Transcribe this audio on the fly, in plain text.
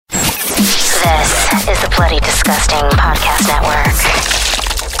is the Bloody Disgusting Podcast Network.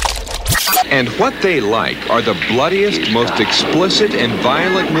 And what they like are the bloodiest, most explicit and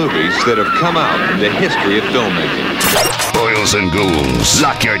violent movies that have come out in the history of filmmaking. Boils and ghouls,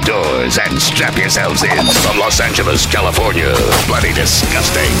 lock your doors and strap yourselves in. From Los Angeles, California, Bloody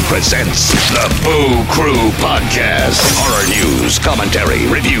Disgusting presents the Boo Crew Podcast. Horror news, commentary,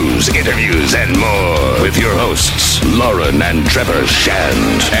 reviews, interviews, and more. With your hosts, Lauren and Trevor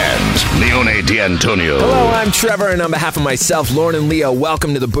Shand and Leone D'Antonio. Hello, I'm Trevor, and on behalf of myself, Lauren, and Leo,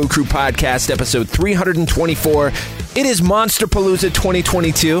 welcome to the Boo Crew Podcast, episode 324. It is Monsterpalooza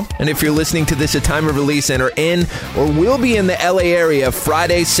 2022, and if you're listening to this at time of release and are in or will be in the LA area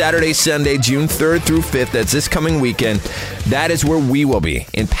Friday, Saturday, Sunday, June 3rd through 5th, that's this coming weekend, that is where we will be,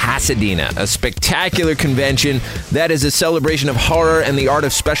 in Pasadena, a spectacular convention that is a celebration of horror and the art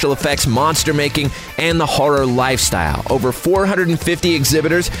of special effects, monster making, and the horror lifestyle. Over 450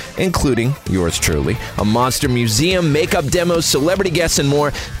 exhibitors, including yours truly, a monster museum, makeup demos, celebrity guests, and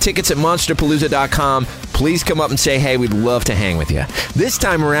more. Tickets at monsterpalooza.com. Please come up and say, hey, we'd love to hang with you. This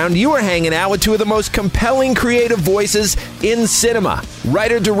time around, you are hanging out with two of the most compelling creative voices in cinema.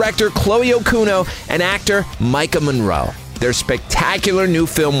 Writer-director Chloe Okuno and actor Maika Monroe. Their spectacular new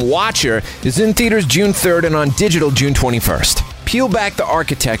film, Watcher, is in theaters June 3rd and on digital June 21st. Peel back the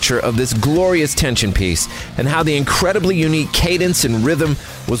architecture of this glorious tension piece and how the incredibly unique cadence and rhythm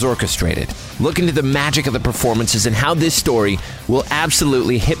was orchestrated. Look into the magic of the performances and how this story will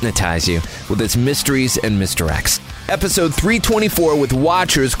absolutely hypnotize you with its mysteries and misdirects. Episode 324 with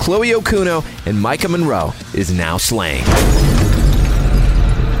Watchers Chloe Okuno and Maika Monroe is now slaying.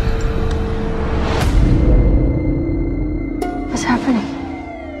 What's happening?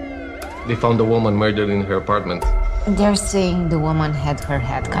 They found a woman murdered in her apartment. They're saying the woman had her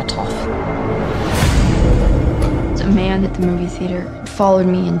head cut off. A man at the movie theater followed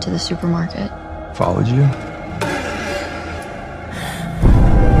me into the supermarket. Followed you?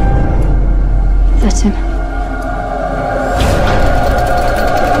 That's him.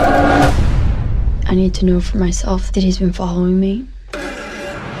 I need to know for myself that he's been following me.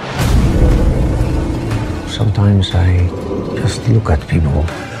 Sometimes I just look at people.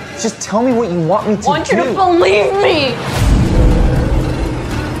 Just tell me what you want me to do. I want you to believe me!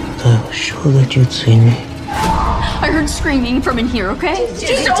 I was sure that you'd seen me. I heard screaming from in here, okay?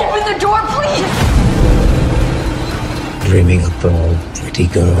 Just open the door, please! Dreaming of an old pretty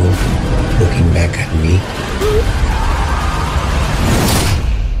girl looking back at me.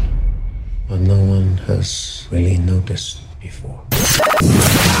 But no one has really noticed before.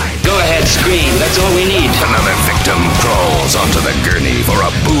 Go ahead, scream. That's all we need. Another victim crawls onto the gurney for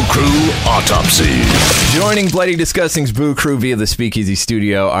a Boo Crew autopsy. Joining Bloody Disgusting's Boo Crew via the Speakeasy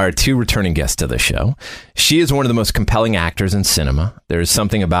Studio are two returning guests to the show. She is one of the most compelling actors in cinema. There is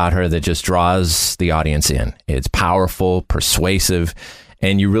something about her that just draws the audience in. It's powerful, persuasive,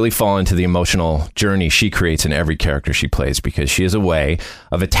 and you really fall into the emotional journey she creates in every character she plays, because she has a way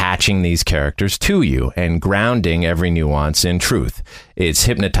of attaching these characters to you and grounding every nuance in truth. It's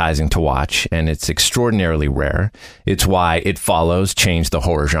hypnotizing to watch, and it's extraordinarily rare. It's why It Follows changed the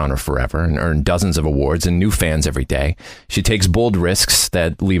horror genre forever and earned dozens of awards and new fans every day. She takes bold risks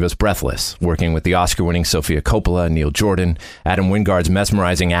that leave us breathless, working with the Oscar-winning Sofia Coppola, Neil Jordan, Adam Wingard's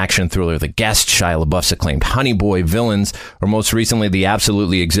mesmerizing action thriller The Guest, Shia LaBeouf's acclaimed Honey Boy, Villains, or most recently the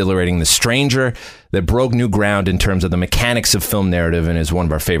absolutely exhilarating The Stranger, that broke new ground in terms of the mechanics of film narrative and is one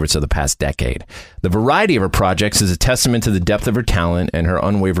of our favorites of the past decade. The variety of her projects is a testament to the depth of her talent and her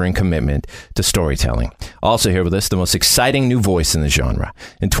unwavering commitment to storytelling. Also here with us, the most exciting new voice in the genre.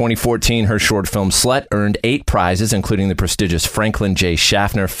 In 2014, her short film Slut earned 8 prizes, including the prestigious Franklin J.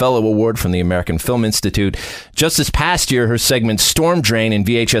 Schaffner Fellow Award from the American Film Institute. Just this past year, her segment Storm Drain in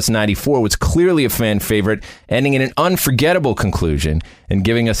VHS 94 was clearly a fan favorite, ending in an unforgettable conclusion and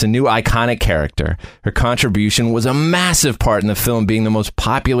giving us a new iconic character. Her contribution was a massive part in the film being the most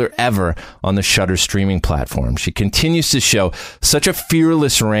popular ever on the Shudder streaming platform. She continues to show such a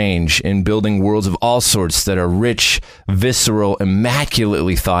fearless range in building worlds of all sorts that are rich, visceral,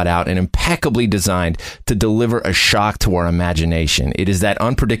 immaculately thought out, and impeccably designed to deliver a shock to our imagination. It is that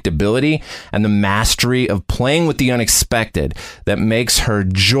unpredictability and the mastery of playing with the unexpected that makes her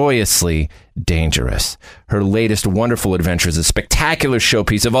joyously dangerous. Her latest wonderful adventure is a spectacular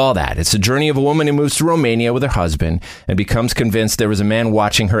showpiece of all that. It's the journey of a woman who moves to Romania with her husband and becomes convinced there was a man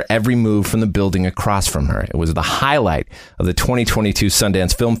watching her every move from the building across from her. It was the highlight of the 2022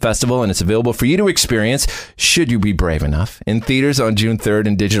 Sundance Film Festival, and it's available for you to experience, should you be brave enough, in theaters on June 3rd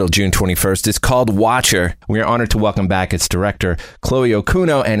and digital June 21st. It's called Watcher. We are honored to welcome back its director, Chloe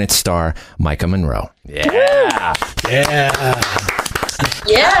Okuno, and its star, Maika Monroe. Yeah.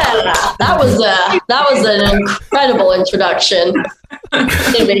 Yeah, that was an incredible introduction.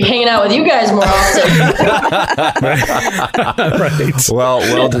 I've been hanging out with you guys more often. Right.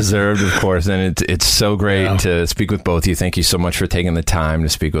 Well deserved, of course, and it's so great to speak with both of you. Thank you so much for taking the time to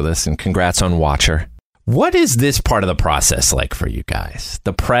speak with us, and congrats on Watcher. What is this part of the process like for you guys?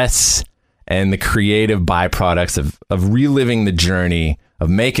 The press and the creative byproducts of reliving the journey of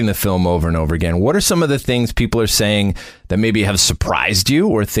making the film over and over again. What are some of the things people are saying that maybe have surprised you,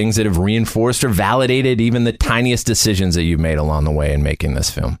 or things that have reinforced or validated even the tiniest decisions that you've made along the way in making this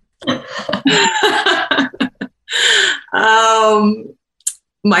film?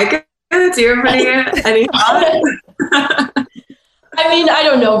 Maika, do you have any thoughts? I mean, I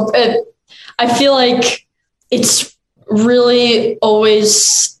don't know. I feel like it's really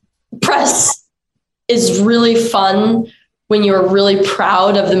always, press is really fun when you're really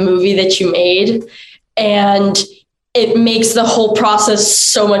proud of the movie that you made, and it makes the whole process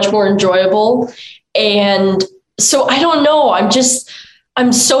so much more enjoyable. And so I don't know,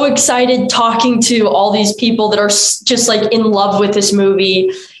 I'm so excited talking to all these people that are just like in love with this movie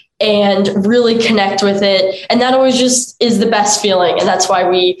and really connect with it. And that always just is the best feeling. And that's why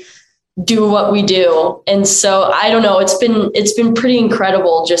we do what we do. And so I don't know, it's been pretty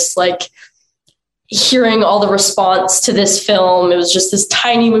incredible. Just like hearing all the response to this film. It was just this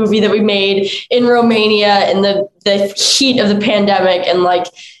tiny movie that we made in Romania in the heat of the pandemic, and like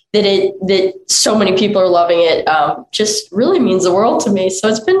that so many people are loving it. Just really means the world to me. So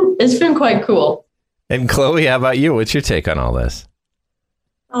it's been quite cool. And Chloe, how about you? What's your take on all this?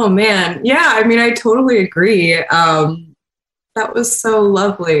 Oh man. Yeah. I mean, I totally agree. That was so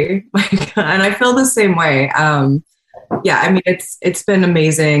lovely. And I feel the same way. Yeah, I mean, it's been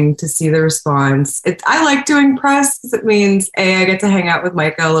amazing to see the response. I like doing press because it means I get to hang out with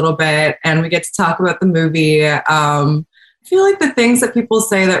Maika a little bit, and we get to talk about the movie. I feel like the things that people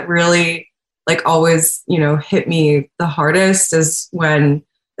say that really like always, hit me the hardest is when,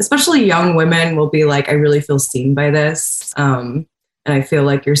 especially young women, will be like, "I really feel seen by this," and I feel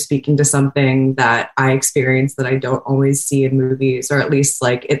like you're speaking to something that I experience that I don't always see in movies, or at least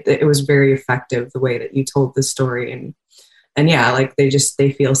like it was very effective the way that you told the story, and yeah, like they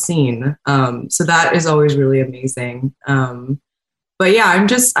feel seen. So that is always really amazing. But yeah,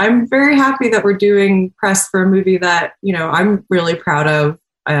 I'm very happy that we're doing press for a movie that, I'm really proud of.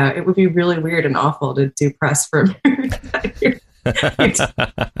 It would be really weird and awful to do press for a movie that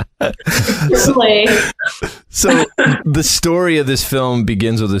So the story of this film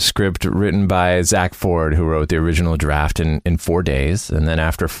begins with a script written by Zach Ford, who wrote the original draft in 4 days. And then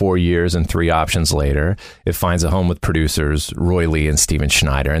after 4 years and 3 options later, it finds a home with producers Roy Lee and Steven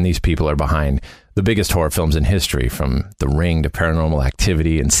Schneider. And these people are behind the biggest horror films in history, from The Ring to Paranormal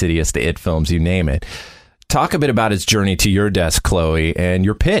Activity, Insidious to It films, you name it. Talk a bit about its journey to your desk, Chloe, and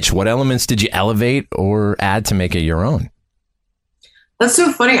your pitch. What elements did you elevate or add to make it your own? That's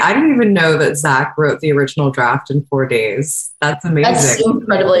so funny. I didn't even know that Zach wrote the original draft in 4 days. That's amazing. That's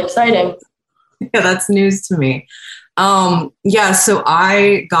incredibly exciting. Yeah, that's news to me. So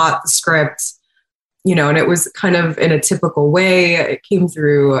I got the script, and it was kind of in a typical way. It came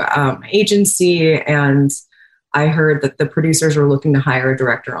through my agency, and I heard that the producers were looking to hire a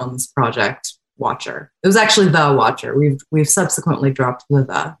director on this project, Watcher. It was actually The Watcher. We've subsequently dropped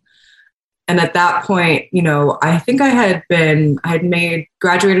the. And at that point, I think I had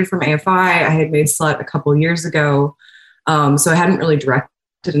graduated from AFI. I had made Slut a couple years ago. So I hadn't really directed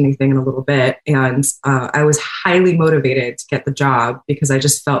anything in a little bit. And I was highly motivated to get the job because I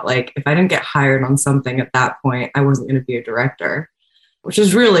just felt like if I didn't get hired on something at that point, I wasn't going to be a director, which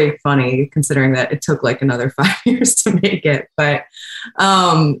is really funny considering that it took like another 5 years to make it. But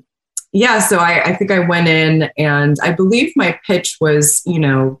so I think I went in, and I believe my pitch was,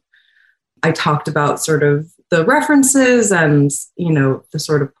 I talked about sort of the references and, the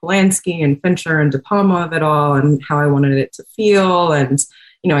sort of Polanski and Fincher and De Palma of it all, and how I wanted it to feel. And,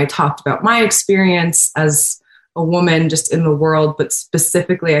 I talked about my experience as a woman just in the world, but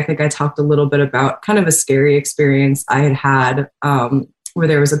specifically, I think I talked a little bit about kind of a scary experience I had where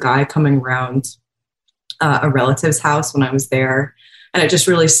there was a guy coming around a relative's house when I was there. And it just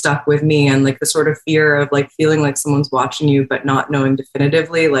really stuck with me, and like the sort of fear of like feeling like someone's watching you, but not knowing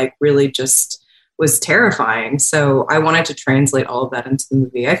definitively, like really just was terrifying. So I wanted to translate all of that into the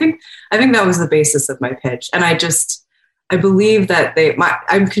movie. I think that was the basis of my pitch. And I believe that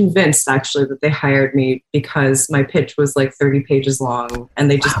I'm convinced actually that they hired me because my pitch was like 30 pages long,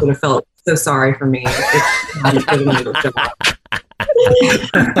 and they just would have felt so sorry for me if I hadn't given me the job.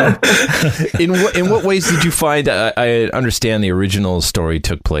 In what ways did you find, I understand the original story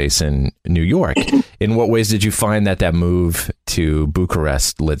took place in New York. In what ways did you find that move to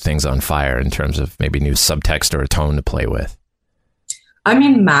Bucharest lit things on fire in terms of maybe new subtext or a tone to play with? I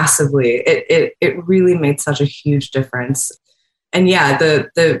mean, massively. It really made such a huge difference. And yeah,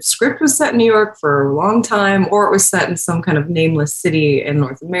 the script was set in New York for a long time, or it was set in some kind of nameless city in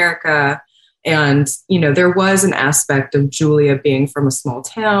North America. And, there was an aspect of Julia being from a small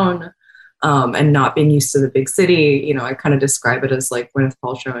town and not being used to the big city. I kind of describe it as like Gwyneth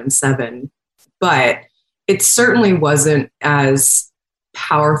Paltrow in Seven. But it certainly wasn't as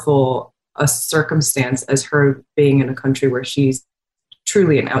powerful a circumstance as her being in a country where she's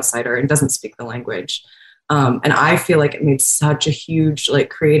truly an outsider and doesn't speak the language. And I feel like it made such a huge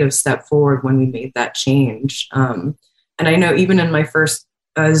creative step forward when we made that change. And I know even in my first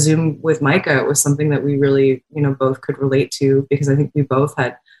Zoom with Maika, it was something that we really, both could relate to, because I think we both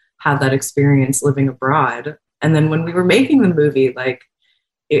had that experience living abroad. And then when we were making the movie,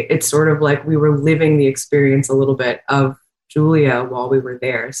 it's sort of like we were living the experience a little bit of Julia while we were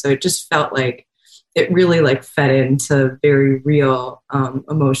there. So it just felt like it really fed into very real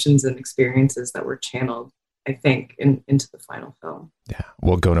emotions and experiences that were channeled, I think, into the final film. Yeah,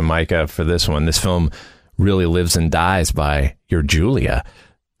 we'll go to Maika for this one. This film really lives and dies by your Julia.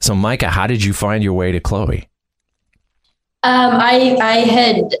 So Maika, how did you find your way to Chloe? I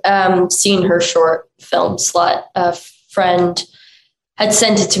had seen her short film Slut. A friend had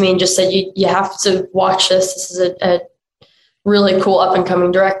sent it to me and just said, you have to watch this. This is a really cool up and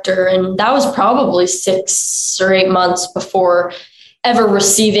coming director. And that was probably 6 or 8 months before ever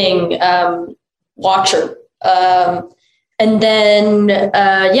receiving Watch Her. And then,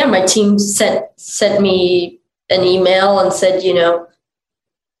 my team sent me an email and said,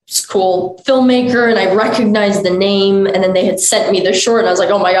 it's cool filmmaker. And I recognized the name. And then they had sent me the short. And I was like,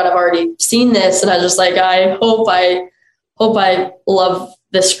 oh my God, I've already seen this. And I was just like, I hope I love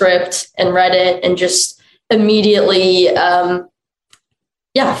the script, and read it and just immediately,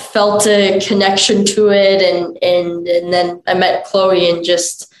 felt a connection to it. And then I met Chloe and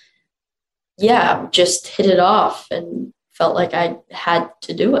just hit it off and felt like I had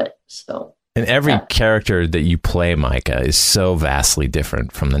to do it. So, and every character that you play, Maika, is so vastly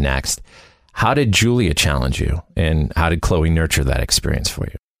different from the next. How did Julia challenge you, and how did Chloe nurture that experience for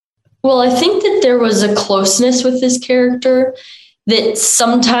you? Well, I think that there was a closeness with this character that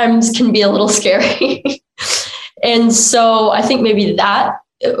sometimes can be a little scary. And so I think maybe that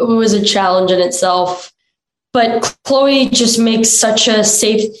was a challenge in itself. But Chloe just makes such a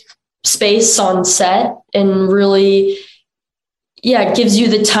safe space on set, and really, gives you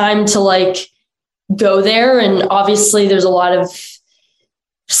the time to go there. And obviously there's a lot of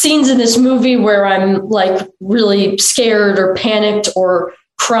scenes in this movie where I'm really scared or panicked or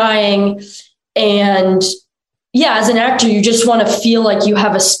crying. And as an actor, you just want to feel like you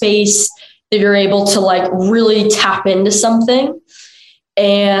have a space that you're able to really tap into something.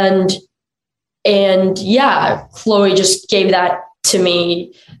 And Chloe just gave that to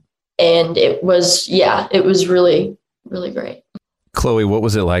me. And it was really, really great. Chloe, what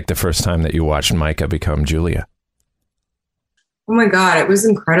was it like the first time that you watched Maika become Julia? Oh my God, it was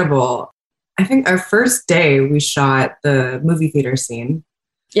incredible. I think our first day we shot the movie theater scene.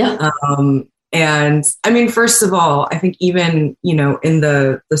 Yeah. And I mean, first of all, I think even, in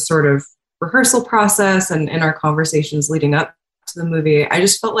the sort of rehearsal process and in our conversations leading up to the movie, I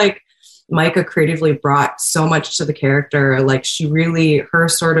just felt like Maika creatively brought so much to the character. Her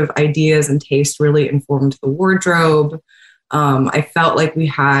sort of ideas and taste really informed the wardrobe. I felt like we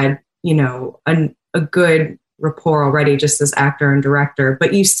had, a good rapport already just as actor and director,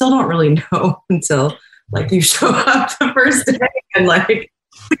 but you still don't really know until you show up the first day and the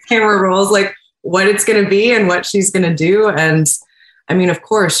camera rolls, what it's going to be and what she's going to do. And I mean, of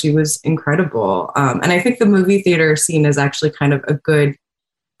course she was incredible. And I think the movie theater scene is actually kind of a good,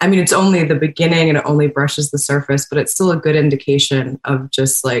 it's only the beginning and it only brushes the surface, but it's still a good indication of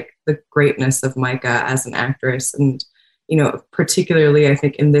just the greatness of Maika as an actress. And, particularly I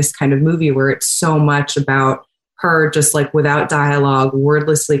think in this kind of movie where it's so much about her just without dialogue,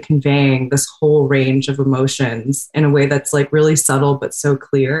 wordlessly conveying this whole range of emotions in a way that's really subtle, but so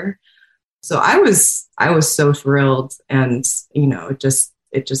clear. So I was so thrilled, and, it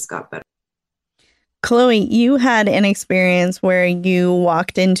just got better. Chloe, you had an experience where you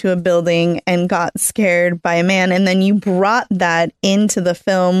walked into a building and got scared by a man, and then you brought that into the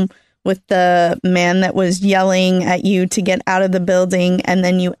film with the man that was yelling at you to get out of the building, and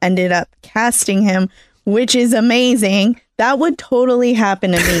then you ended up casting him, which is amazing. That would totally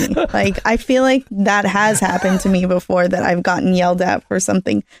happen to me. Like, I feel like that has happened to me before, that I've gotten yelled at for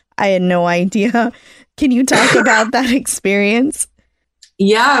something I had no idea. Can you talk about that experience?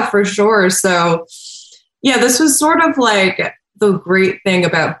 Yeah, for sure. So, yeah, this was sort of like the great thing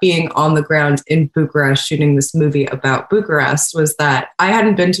about being on the ground in Bucharest, shooting this movie about Bucharest, was that I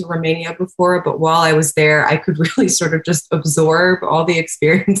hadn't been to Romania before, but while I was there, I could really sort of just absorb all the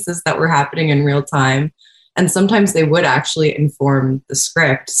experiences that were happening in real time. And sometimes they would actually inform the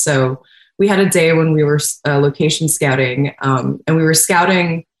script. So we had a day when we were location scouting, and we were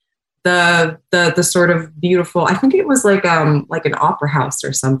scouting the sort of beautiful, I think it was like an opera house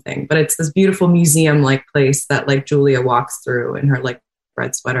or something, but it's this beautiful museum like place that like Julia walks through in her like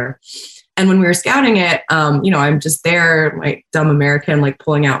red sweater. And when we were scouting it, I'm just there, like dumb American, like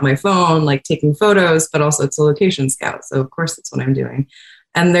pulling out my phone, like taking photos, but also it's a location scout. So of course that's what I'm doing.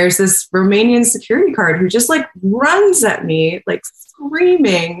 And there's this Romanian security guard who just like runs at me, like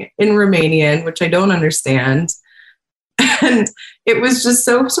screaming in Romanian, which I don't understand. And it was just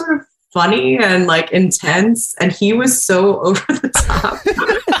so sort of funny and like intense. And he was so over the top.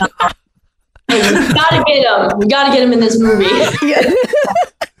 We gotta get him. We gotta get him in this movie.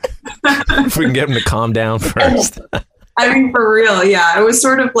 If we can get him to calm down first. I mean, for real. Yeah. It was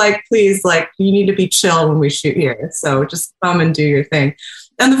sort of like, please, like, you need to be chill when we shoot here. So just come and do your thing.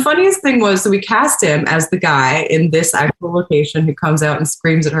 And the funniest thing was, so we cast him as the guy in this actual location who comes out and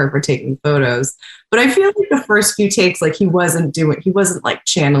screams at her for taking photos. But I feel like the first few takes, like he wasn't like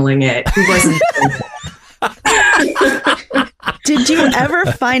channeling it. He wasn't doing it. Did you ever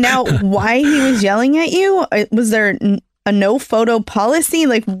find out why he was yelling at you? Was there a no photo policy?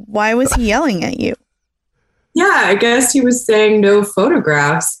 Like, why was he yelling at you? Yeah, I guess he was saying no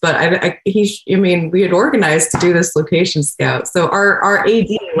photographs, but we had organized to do this location scout. So our AD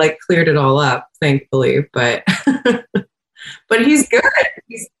like cleared it all up, thankfully, but but he's good.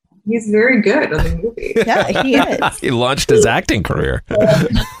 He's very good on the movie. Yeah, he is. He launched his acting career.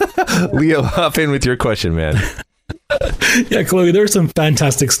 Leo, hop in with your question, man. Yeah, Chloe, there are some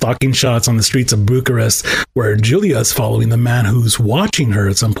fantastic stalking shots on the streets of Bucharest where Julia is following the man who's watching her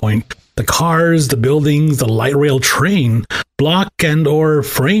at some point. The cars, the buildings, the light rail train block and or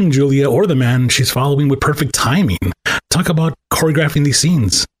frame Julia or the man she's following with perfect timing. Talk about choreographing these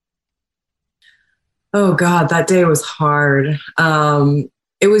scenes. Oh, God, that day was hard.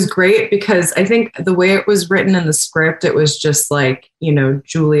 It was great because I think the way it was written in the script, it was just like,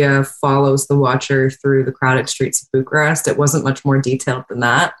 Julia follows the watcher through the crowded streets of Bucharest. It wasn't much more detailed than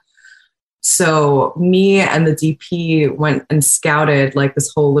that. So me and the DP went and scouted like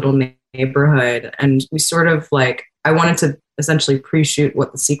this whole little neighborhood. And we sort of like, I wanted to essentially pre-shoot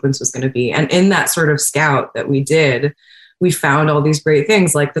what the sequence was going to be. And in that sort of scout that we did, we found all these great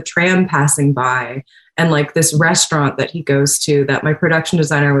things like the tram passing by and like this restaurant that he goes to that my production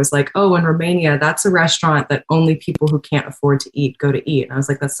designer was like, oh, in Romania, that's a restaurant that only people who can't afford to eat go to eat. And I was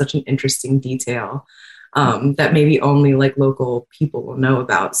like, that's such an interesting detail that maybe only like local people will know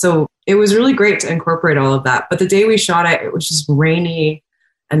about. So it was really great to incorporate all of that. But the day we shot it, it was just rainy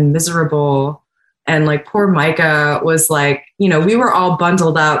and miserable. And like poor Maika was like, we were all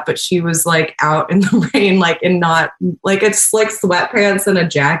bundled up, but she was like out in the rain, like in not like it's like sweatpants and a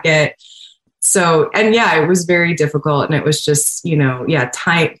jacket. So, and yeah, it was very difficult. And it was just, getting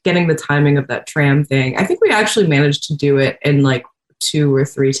the timing of that tram thing. I think we actually managed to do it in like 2 or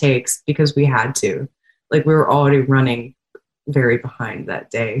 3 takes because we had to. Like we were already running very behind that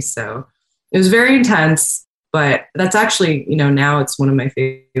day. So it was very intense, but that's actually, now it's one of my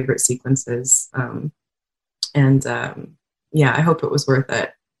favorite sequences. I hope it was worth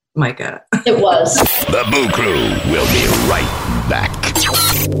it, Maika. It was. The Boo Crew will be right back.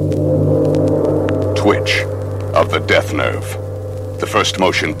 Twitch of the Death Nerve. The first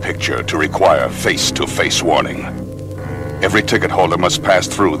motion picture to require face-to-face warning. Every ticket holder must pass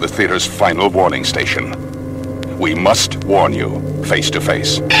through the theater's final warning station. We must warn you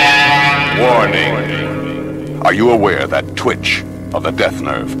face-to-face. Warning! Are you aware that Twitch of the Death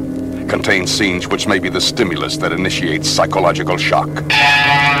Nerve contains scenes which may be the stimulus that initiates psychological shock?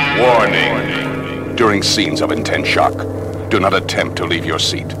 Warning! During scenes of intense shock, do not attempt to leave your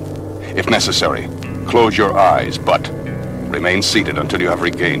seat. If necessary, close your eyes, but remain seated until you have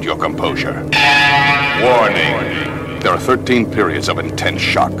regained your composure. Warning! There are 13 periods of intense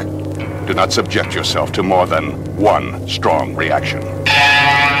shock. Do not subject yourself to more than one strong reaction.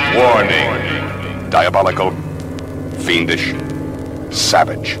 Warning! Diabolical, fiendish,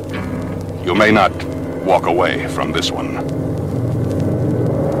 savage. You may not walk away from this one.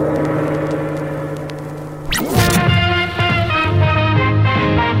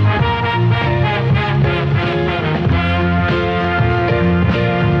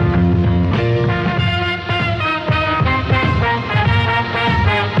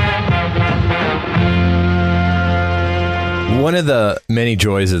 One of the many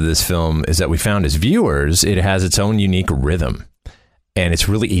joys of this film is that we found as viewers, it has its own unique rhythm. And it's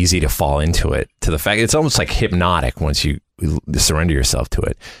really easy to fall into it, to the fact it's almost like hypnotic once you surrender yourself to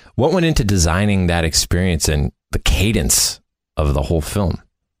it. What went into designing that experience and the cadence of the whole film?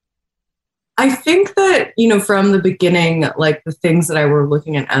 I think that, you know, from the beginning, like the things that I were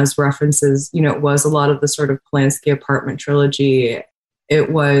looking at as references, you know, it was a lot of the sort of Polanski apartment trilogy.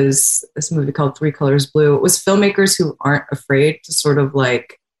 It was this movie called Three Colors Blue. It was filmmakers who aren't afraid to sort of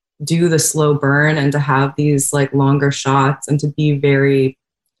like do the slow burn and to have these like longer shots and to be very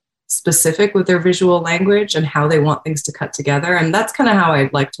specific with their visual language and how they want things to cut together. And that's kind of how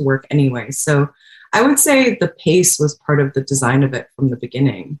I'd like to work anyway. So I would say the pace was part of the design of it from the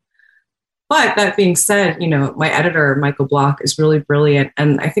beginning. But that being said, you know, my editor, Michael Block, is really brilliant.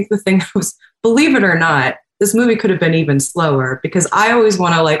 And I think the thing was, believe it or not, this movie could have been even slower because I always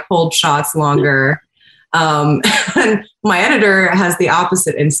want to like hold shots longer. And my editor has the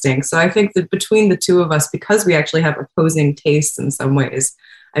opposite instinct. So I think that between the two of us, because we actually have opposing tastes in some ways,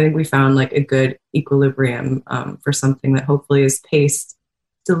 I think we found like a good equilibrium for something that hopefully is paced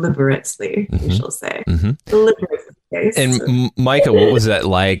deliberately, we shall say. Deliberately paced. And Maika, what was that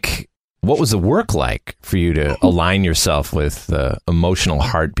like? What was the work like for you to align yourself with the emotional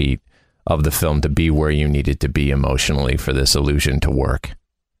heartbeat of the film to be where you needed to be emotionally for this illusion to work?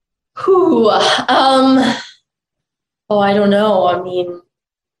 I don't know. I mean,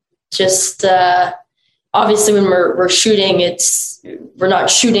 just obviously when we're shooting, we're not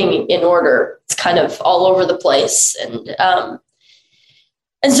shooting in order. It's kind of all over the place, and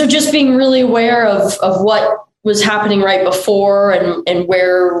so just being really aware of what was happening right before and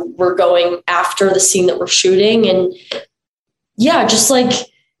where we're going after the scene that we're shooting, and yeah, just like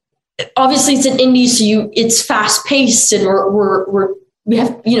obviously it's an indie, so it's fast paced, and we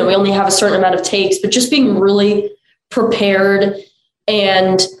have, you know, we only have a certain amount of takes, but just being really prepared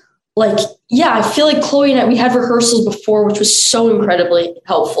and like, yeah, I feel like Chloe and I, we had rehearsals before, which was so incredibly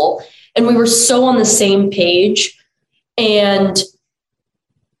helpful. And we were so on the same page. And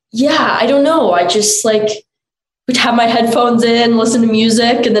yeah, I don't know. I just like, we'd have my headphones in, listen to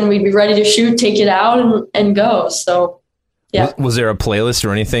music, and then we'd be ready to shoot, take it out and go. So yeah. Was there a playlist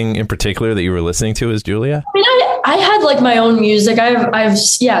or anything in particular that you were listening to as Julia? I mean, I had like my own music. I have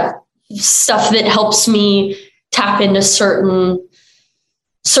stuff that helps me tap into certain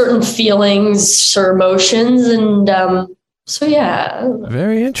feelings or emotions. And so, yeah.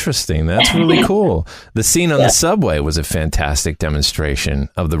 Very interesting. That's really cool. The scene on the subway was a fantastic demonstration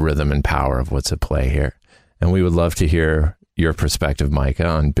of the rhythm and power of what's at play here. And we would love to hear your perspective, Maika,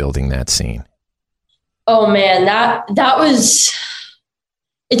 on building that scene. Oh man, that was,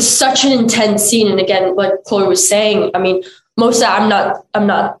 it's such an intense scene. And again, like Chloe was saying, I mean, most of that I'm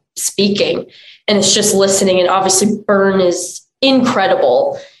not speaking, and it's just listening. And obviously Byrne is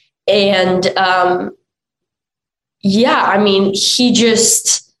incredible. And yeah, I mean, he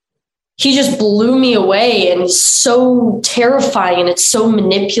just blew me away, and he's so terrifying, and it's so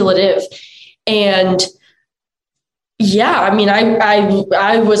manipulative. And yeah, I mean,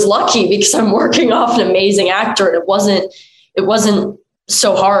 I was lucky because I'm working off an amazing actor, and it wasn't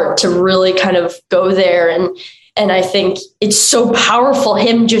so hard to really kind of go there. And I think it's so powerful,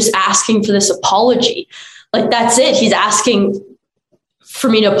 him just asking for this apology. Like, that's it. He's asking for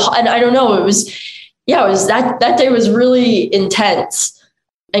me to, and I don't know, it was that day was really intense,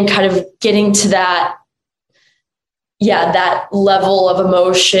 and kind of getting to that level of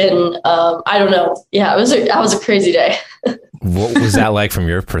emotion. I don't know. Yeah, that was a crazy day. What was that like from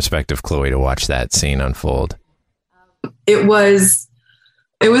your perspective, Chloe, to watch that scene unfold? It was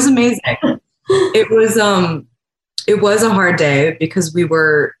amazing. It was a hard day because we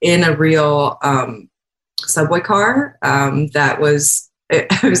were in a real subway car. I was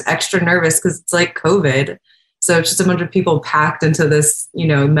extra nervous because it's like COVID. So it's just a bunch of people packed into this, you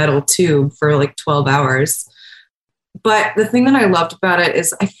know, metal tube for like 12 hours. But the thing that I loved about it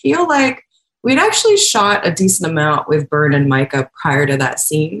is I feel like we'd actually shot a decent amount with Byrne and Maika prior to that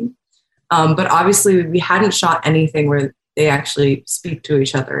scene. But obviously we hadn't shot anything where they actually speak to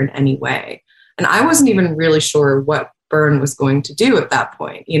each other in any way. And I wasn't even really sure what Byrne was going to do at that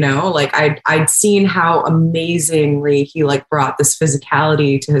point. You know, like I'd seen how amazingly he like brought this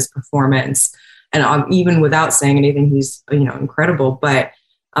physicality to his performance. And even without saying anything, he's, you know, incredible. But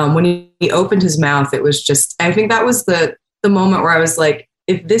when he opened his mouth, it was just, I think that was the moment where I was like,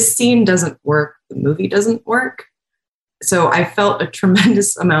 if this scene doesn't work, the movie doesn't work. So I felt a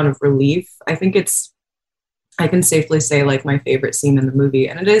tremendous amount of relief. I think I can safely say like my favorite scene in the movie.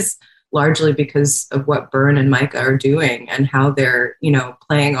 And it is largely because of what Byrne and Maika are doing and how they're, you know,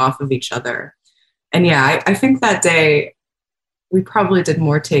 playing off of each other. And yeah, I think that day we probably did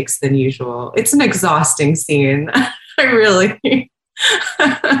more takes than usual. It's an exhausting scene. I really,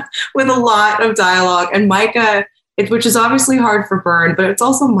 with a lot of dialogue. And Maika, which is obviously hard for Byrne, but it's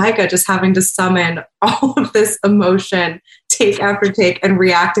also Maika just having to summon all of this emotion, take after take, and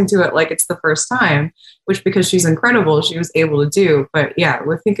reacting to it like it's the first time, which, because she's incredible, she was able to do. But yeah,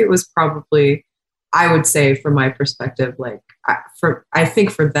 I think it was probably, I would say from my perspective, like I think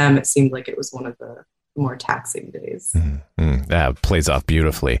for them, it seemed like it was one of the more taxing days. That plays off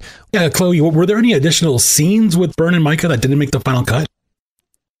beautifully. Yeah, Chloe, were there any additional scenes with Byrne and Maika that didn't make the final cut?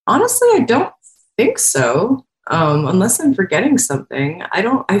 Honestly, I don't think so. Unless I'm forgetting something.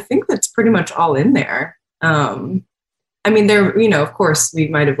 I think that's pretty much all in there. I mean, there, of course we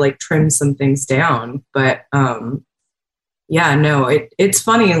might have like trimmed some things down, but yeah, no, it's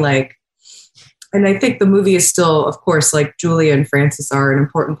funny, like, and I think the movie is still, of course, like Julia and Francis are an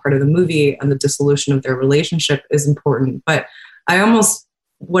important part of the movie, and the dissolution of their relationship is important. But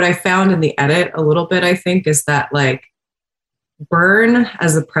what I found in the edit a little bit, I think, is that like Byrne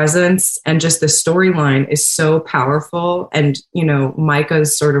as a presence and just the storyline is so powerful. And,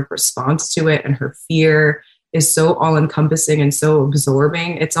 Maika's sort of response to it and her fear is so all encompassing and so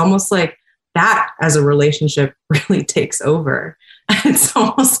absorbing. It's almost like that as a relationship really takes over. It's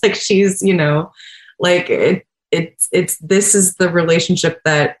almost like she's, like this is the relationship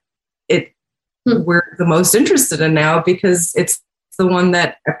that we're the most interested in now, because it's the one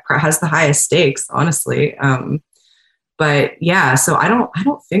that has the highest stakes, honestly. But yeah, so I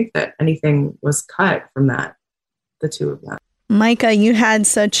don't think that anything was cut from that, the two of them. Maika, you had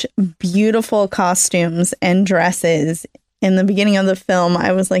such beautiful costumes and dresses in the beginning of the film.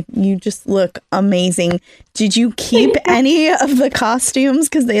 I was like, you just look amazing. Did you keep any of the costumes?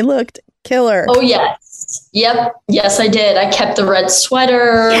 Because they looked killer. Oh, yes. Yep. Yes, I did. I kept the red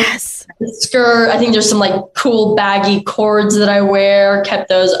sweater. Yes. The skirt. I think there's some like cool baggy cords that I wear. Kept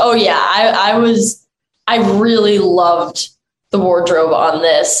those. Oh, yeah. I really loved the wardrobe on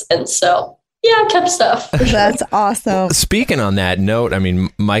this. And so, yeah, I kept stuff. That's awesome. Speaking on that note, I mean,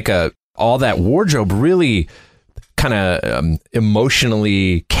 Maika, all that wardrobe really kind of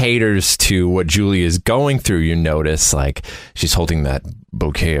emotionally caters to what Julie is going through. You notice, like, she's holding that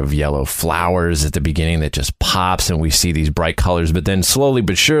bouquet of yellow flowers at the beginning that just pops, and we see these bright colors, but then slowly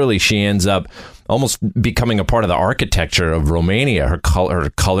but surely she ends up almost becoming a part of the architecture of Romania. Her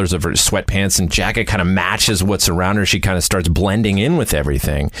colors of her sweatpants and jacket kind of matches what's around her. She kind of starts blending in with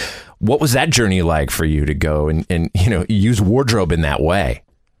everything. What was that journey like for you to go and use wardrobe in that way?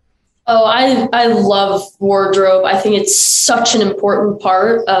 Oh, I love wardrobe. I think it's such an important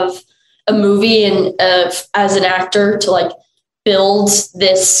part of a movie and as an actor to like build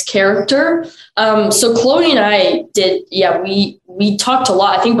this character. So Chloe and I did, we talked a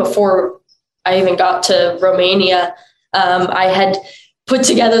lot. I think before I even got to Romania, I had put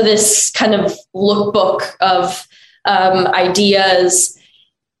together this kind of lookbook of ideas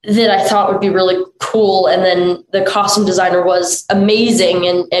that I thought would be really cool. And then the costume designer was amazing.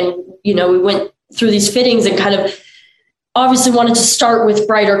 And we went through these fittings and kind of obviously wanted to start with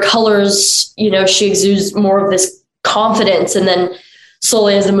brighter colors. She exudes more of this confidence. And then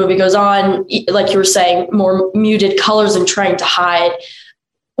slowly as the movie goes on, like you were saying, more muted colors and trying to hide,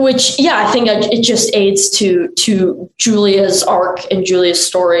 which, I think it just aids to Julia's arc and Julia's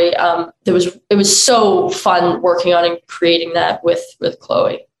story. It was so fun working on and creating that with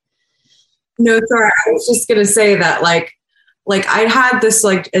Chloe. No, sorry. I was just going to say that like I had this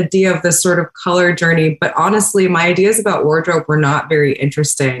like idea of this sort of color journey, but honestly, my ideas about wardrobe were not very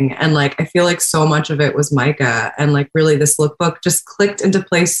interesting. And like, I feel like so much of it was Maika, and like really this lookbook just clicked into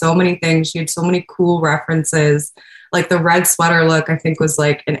place so many things. She had so many cool references. Like the red sweater look, I think was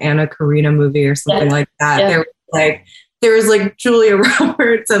like an Anna Karina movie or something like that. Yeah. There was like Julia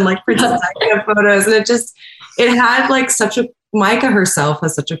Roberts and like Princess Diana photos. And it had like such a, Maika herself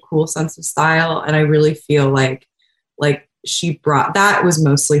has such a cool sense of style. And I really feel like she brought, that was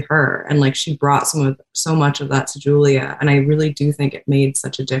mostly her. And like she brought so much of that to Julia. And I really do think it made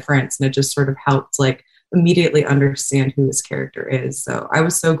such a difference. And it just sort of helped like immediately understand who this character is. So I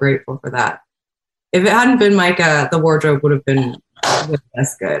was so grateful for that. If it hadn't been Maika, the wardrobe would have been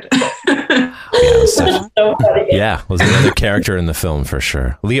less good. Was another character in the film for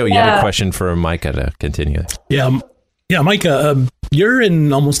sure. Leo, you had a question for Maika to continue. Yeah, Maika, you're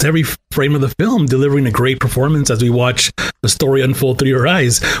in almost every frame of the film, delivering a great performance as we watch the story unfold through your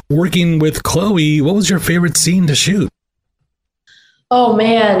eyes. Working with Chloe, what was your favorite scene to shoot? Oh,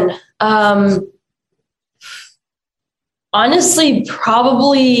 man. Honestly,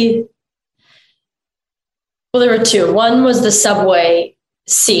 probably... Well, there were two. One was the subway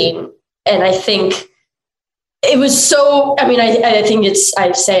scene. And I think it was so, I mean, I think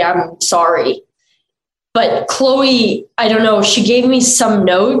I say I'm sorry, but Chloe, I don't know, she gave me some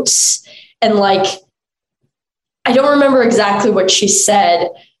notes and like, I don't remember exactly what she said,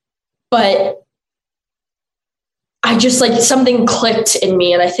 but I just like something clicked in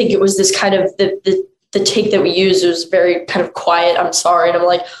me. And I think it was this kind of the take that we used. It was very kind of quiet. I'm sorry. And I'm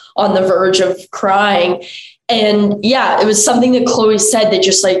like on the verge of crying. And yeah, it was something that Chloe said that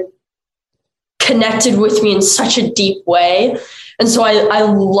just like connected with me in such a deep way. And so I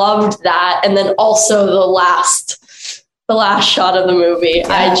loved that. And then also the last shot of the movie,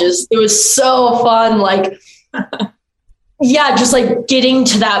 it was so fun. Like, yeah, just like getting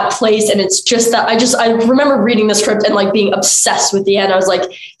to that place. And it's just that I remember reading the script and like being obsessed with the end. I was like,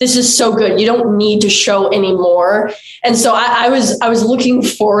 this is so good. You don't need to show any more. And so I was looking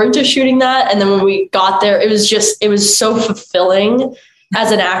forward to shooting that. And then when we got there, it was so fulfilling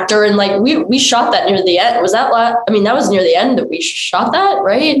as an actor. And like, we shot that near the end. Was that that was near the end that we shot that,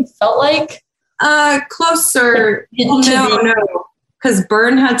 right? It felt like closer. No. Because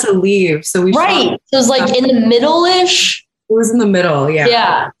Byrne had to leave. So we shot. So it was like in the middle-ish. It was in the middle, yeah.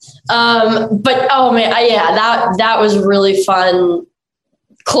 Yeah. But oh man, that was really fun.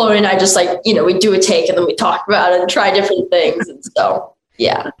 Chloe and I just like, we do a take and then we talk about it and try different things. And so,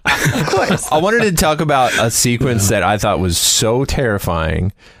 yeah. Of course. I wanted to talk about a sequence that I thought was so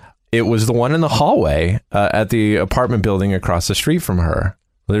terrifying. It was the one in the hallway at the apartment building across the street from her.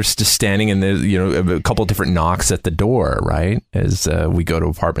 They're just standing and there's, a couple different knocks at the door, right? As we go to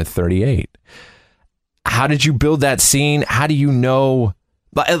apartment 38. How did you build that scene? How do you know,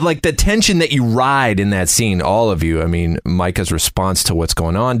 like the tension that you ride in that scene, all of you? I mean, Maika's response to what's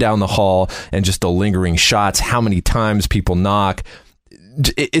going on down the hall and just the lingering shots, how many times people knock.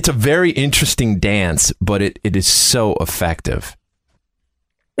 It's a very interesting dance, but it is so effective.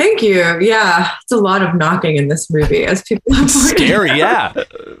 Thank you. Yeah, it's a lot of knocking in this movie, as people have pointed scary, yeah.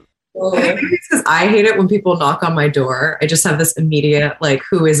 I think it's because I hate it when people knock on my door. I just have this immediate, like,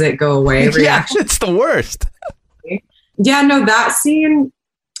 who is it? Go away reaction. Yeah, it's the worst. Yeah, no, that scene,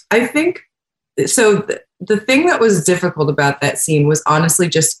 I think, so the thing that was difficult about that scene was honestly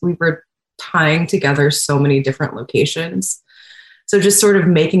just we were tying together so many different locations. So just sort of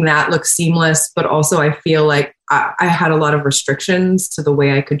making that look seamless, but also I feel like I had a lot of restrictions to the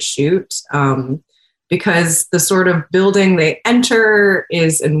way I could shoot. Because the sort of building they enter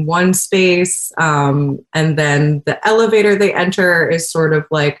is in one space, and then the elevator they enter is sort of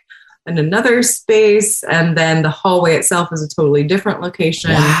like in another space, and then the hallway itself is a totally different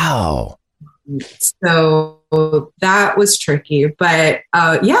location. Wow. So that was tricky. But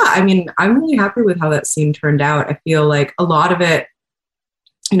yeah, I mean, I'm really happy with how that scene turned out. I feel like a lot of it,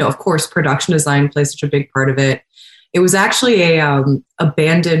 of course, production design plays such a big part of it. It was actually a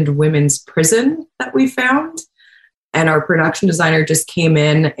abandoned women's prison that we found. And our production designer just came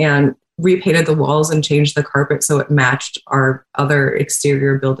in and repainted the walls and changed the carpet so it matched our other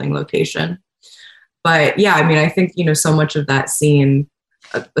exterior building location. But yeah, I mean, I think, so much of that scene,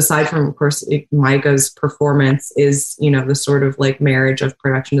 aside from, of course, Maika's performance, is, the sort of like marriage of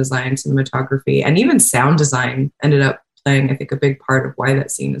production design, cinematography, and even sound design ended up playing, I think, a big part of why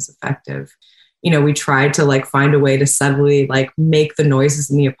that scene is effective. We tried to like find a way to subtly like make the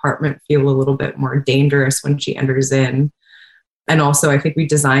noises in the apartment feel a little bit more dangerous when she enters in. And also I think we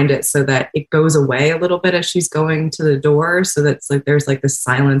designed it so that it goes away a little bit as she's going to the door. So that's like, there's like this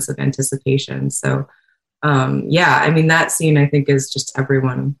silence of anticipation. So yeah, I mean, that scene I think is just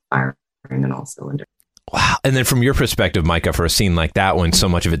everyone firing on all cylinders. Wow. And then from your perspective, Maika, for a scene like that, when so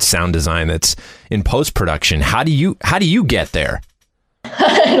much of it's sound design that's in post-production, how do you get there?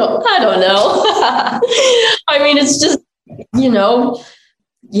 I don't know. I mean, it's just,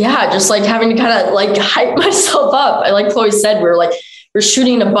 just like having to kind of like hype myself up. Like Chloe said, we're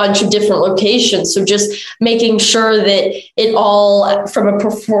shooting a bunch of different locations. So just making sure that it all, from a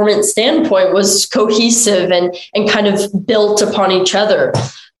performance standpoint, was cohesive and kind of built upon each other.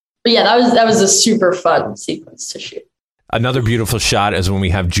 But yeah, that was a super fun sequence to shoot. Another beautiful shot is when we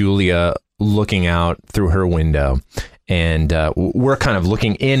have Julia looking out through her window. And we're kind of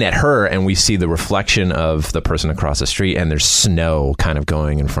looking in at her and we see the reflection of the person across the street, and there's snow kind of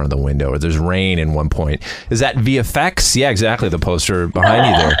going in front of the window, or there's rain in one point. Is that VFX? Yeah, exactly. The poster behind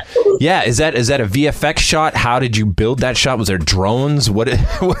you there. Yeah. Is that a VFX shot? How did you build that shot? Was there drones? What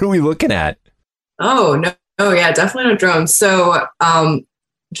are we looking at? Oh, no. Oh, yeah, definitely no drones. So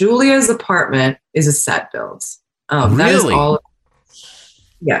Julia's apartment is a set build. Really? That is all.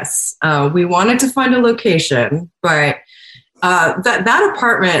 Yes. We wanted to find a location, but That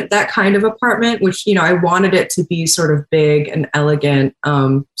apartment, that kind of apartment, which, I wanted it to be sort of big and elegant,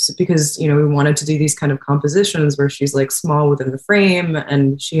 because, we wanted to do these kind of compositions where she's like small within the frame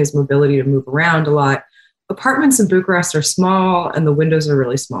and she has mobility to move around a lot. Apartments in Bucharest are small and the windows are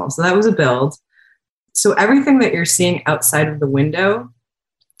really small. So that was a build. So everything that you're seeing outside of the window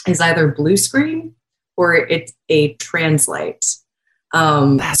is either blue screen or it's a translite.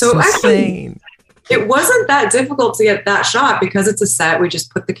 That's so insane. Actually, it wasn't that difficult to get that shot because it's a set. We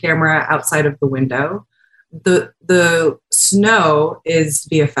just put the camera outside of the window. The snow is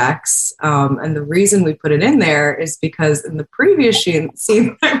VFX. And the reason we put it in there is because in the previous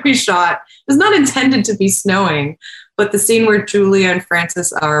scene that we shot, it was not intended to be snowing, but the scene where Julia and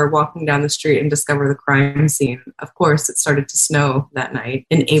Francis are walking down the street and discover the crime scene, of course, it started to snow that night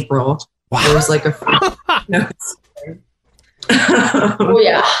in April. Wow. There was like a oh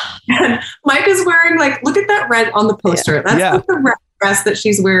yeah. And Maika's wearing look at that red on the poster. Yeah. That's like the red dress that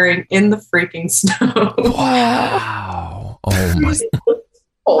she's wearing in the freaking snow. Wow. Oh my.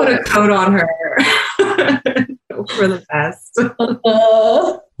 Put a coat on her. Go for the best.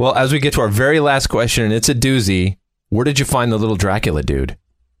 Well, as we get to our very last question, and it's a doozy, where did you find the little Dracula dude?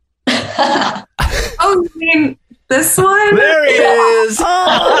 Oh, you mean this one? There he is.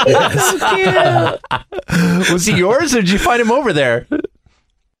 Oh, that's cute. Was he yours, or did you find him over there?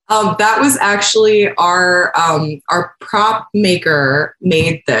 That was actually our prop maker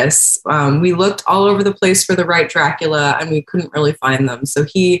made this. We looked all over the place for the right Dracula and we couldn't really find them. So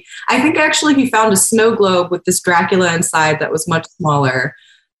I think he found a snow globe with this Dracula inside that was much smaller,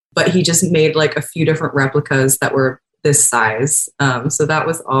 but he just made a few different replicas that were this size. So that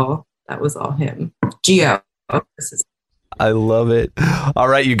was all him. Geo. I love it. All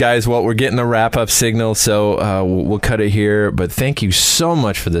right, you guys. Well, we're getting a wrap-up signal, so we'll cut it here. But thank you so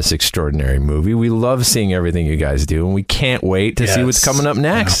much for this extraordinary movie. We love seeing everything you guys do, and we can't wait to see what's coming up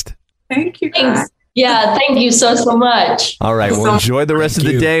next. Thank you, guys. Yeah, thank you so much. All right, well, enjoy the rest of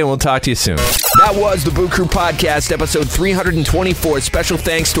the day, and we'll talk to you soon. That was the Boo Crew Podcast, episode 324. Special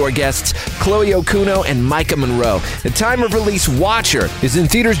thanks to our guests, Chloe Okuno and Maika Monroe. The time of release, Watcher, is in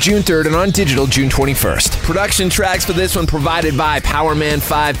theaters June 3rd and on digital June 21st. Production tracks for this one provided by Powerman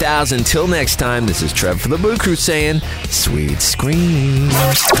 5000. Till next time, this is Trev for the Boo Crew saying, sweet screams.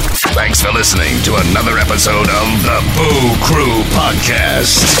 Thanks for listening to another episode of the Boo Crew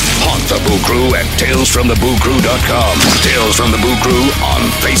Podcast. Haunt the Boo Crew at TalesFromTheBooCrew.com. Tales from the Boo Crew on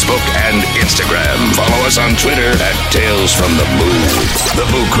Facebook and Instagram. Follow us on Twitter at Tales from the Boo. The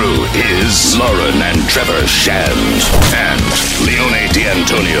Boo Crew is Lauren and Trevor Shand and Leone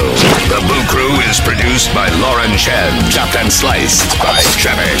D'Antonio. The Boo Crew is produced by Lauren Shand, chopped and sliced by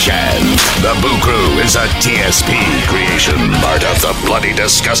Trevor Shand. The Boo Crew is a TSP creation, part of the Bloody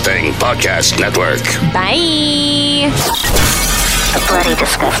Disgusting Podcast Network. Bye. The Bloody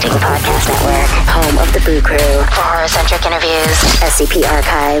Disgusting Podcast Network, home of the Boo Crew. For horror-centric interviews, SCP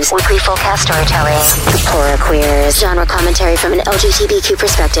archives, weekly full-cast storytelling, horror queers, genre commentary from an LGBTQ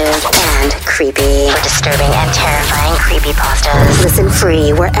perspective, and creepy. For disturbing and terrifying creepypastas. Listen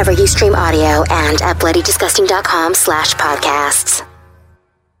free wherever you stream audio and at bloodydisgusting.com/podcasts.